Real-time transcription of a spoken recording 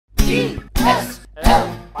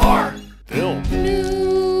DSLR Film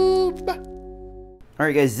Noob.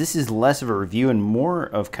 Alright guys, this is less of a review and more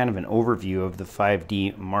of kind of an overview of the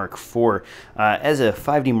 5D Mark IV. As a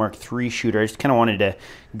 5D Mark III shooter, I just kind of wanted to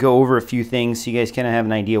go over a few things so you guys kind of have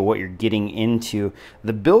an idea what you're getting into.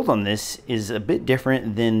 The build on this is a bit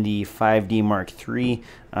different than the 5D Mark III.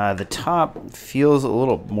 The top feels a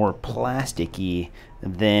little more plasticky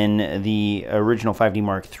than the original 5D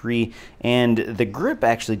Mark III, and the grip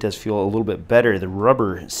actually does feel a little bit better. The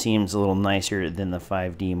rubber seems a little nicer than the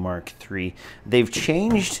 5D Mark III. They've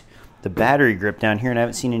changed the battery grip down here, and I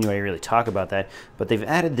haven't seen anybody really talk about that, but they've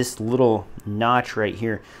added this little notch right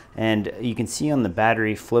here, and you can see on the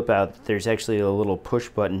battery flip out there's actually a little push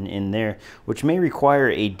button in there, which may require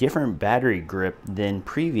a different battery grip than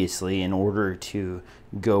previously in order to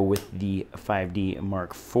go with the 5D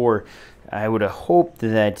Mark IV. I would have hoped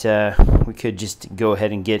that we could just go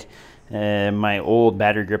ahead and get my old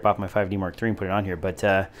battery grip off my 5D Mark III and put it on here, but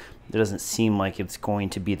it doesn't seem like it's going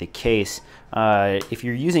to be the case. If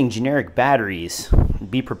you're using generic batteries,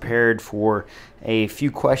 be prepared for a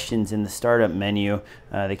few questions in the startup menu.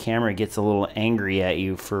 The camera gets a little angry at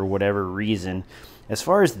you for whatever reason. As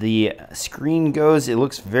far as the screen goes, it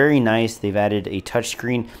looks very nice. They've added a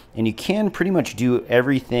touchscreen, and you can pretty much do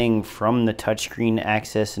everything from the touchscreen,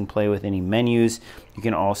 access and play with any menus. You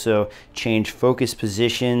can also change focus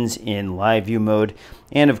positions in live view mode,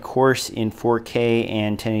 and of course in 4K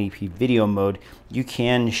and 1080p video mode, you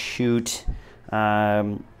can shoot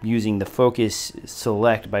using the focus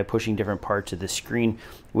select by pushing different parts of the screen,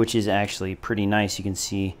 which is actually pretty nice. You can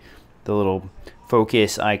see the little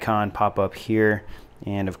focus icon pop up here,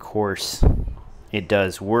 and of course it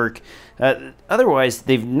does work. Otherwise,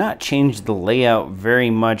 they've not changed the layout very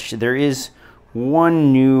much. There is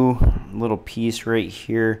one new little piece right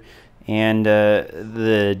here, and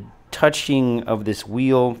the touching of this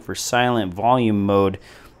wheel for silent volume mode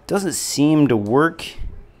doesn't seem to work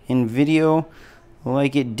in video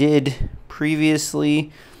like it did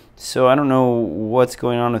previously. So I don't know what's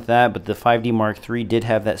going on with that, but the 5D Mark III did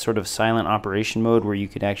have that sort of silent operation mode where you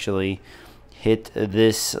could actually hit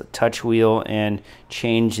this touch wheel and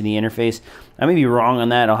change the interface. I may be wrong on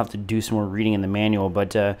that. I'll have to do some more reading in the manual,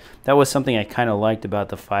 but that was something I kind of liked about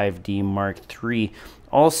the 5D Mark III.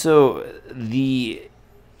 Also, the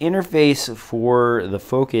interface for the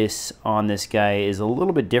focus on this guy is a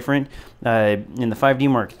little bit different. In the 5D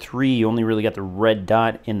Mark III, you only really got the red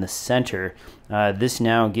dot in the center. This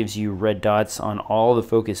now gives you red dots on all the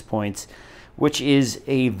focus points, which is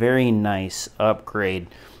a very nice upgrade.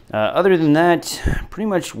 Other than that, pretty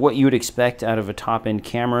much what you would expect out of a top-end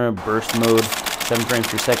camera. Burst mode, 7 frames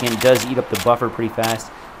per second, does eat up the buffer pretty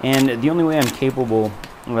fast, and the only way I'm capable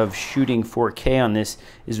of shooting 4K on this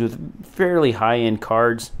is with fairly high-end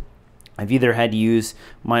cards. I've either had to use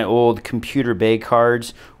my old computer bay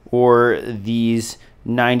cards or these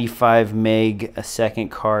 95 meg a second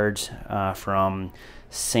cards from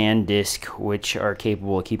SanDisk, which are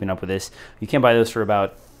capable of keeping up with this. You can buy those for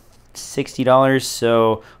about $60,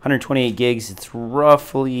 so 128 gigs, it's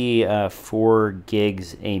roughly 4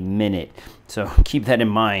 gigs a minute. So keep that in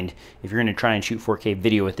mind if you're going to try and shoot 4K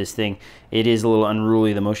video with this thing. It is a little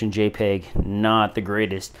unruly. The motion JPEG, not the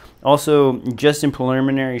greatest. Also, just in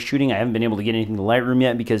preliminary shooting, I haven't been able to get anything to Lightroom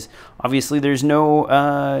yet because obviously there's no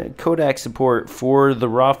codec support for the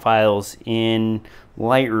RAW files in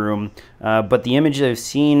Lightroom, but the images I've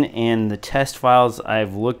seen and the test files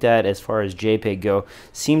I've looked at as far as JPEG go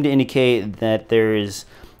seem to indicate that there is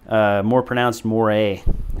more pronounced moire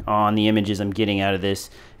on the images I'm getting out of this,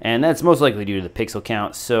 and that's most likely due to the pixel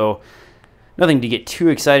count. So nothing to get too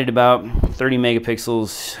excited about. 30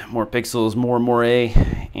 megapixels, more moire,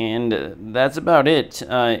 and that's about it.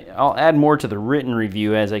 I'll add more to the written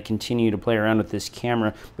review as I continue to play around with this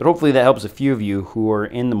camera, but hopefully that helps a few of you who are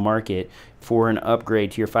in the market for an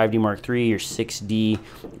upgrade to your 5D Mark III, your 6D,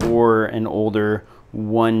 or an older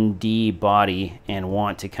 1D body and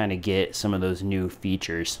want to kind of get some of those new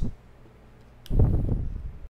features.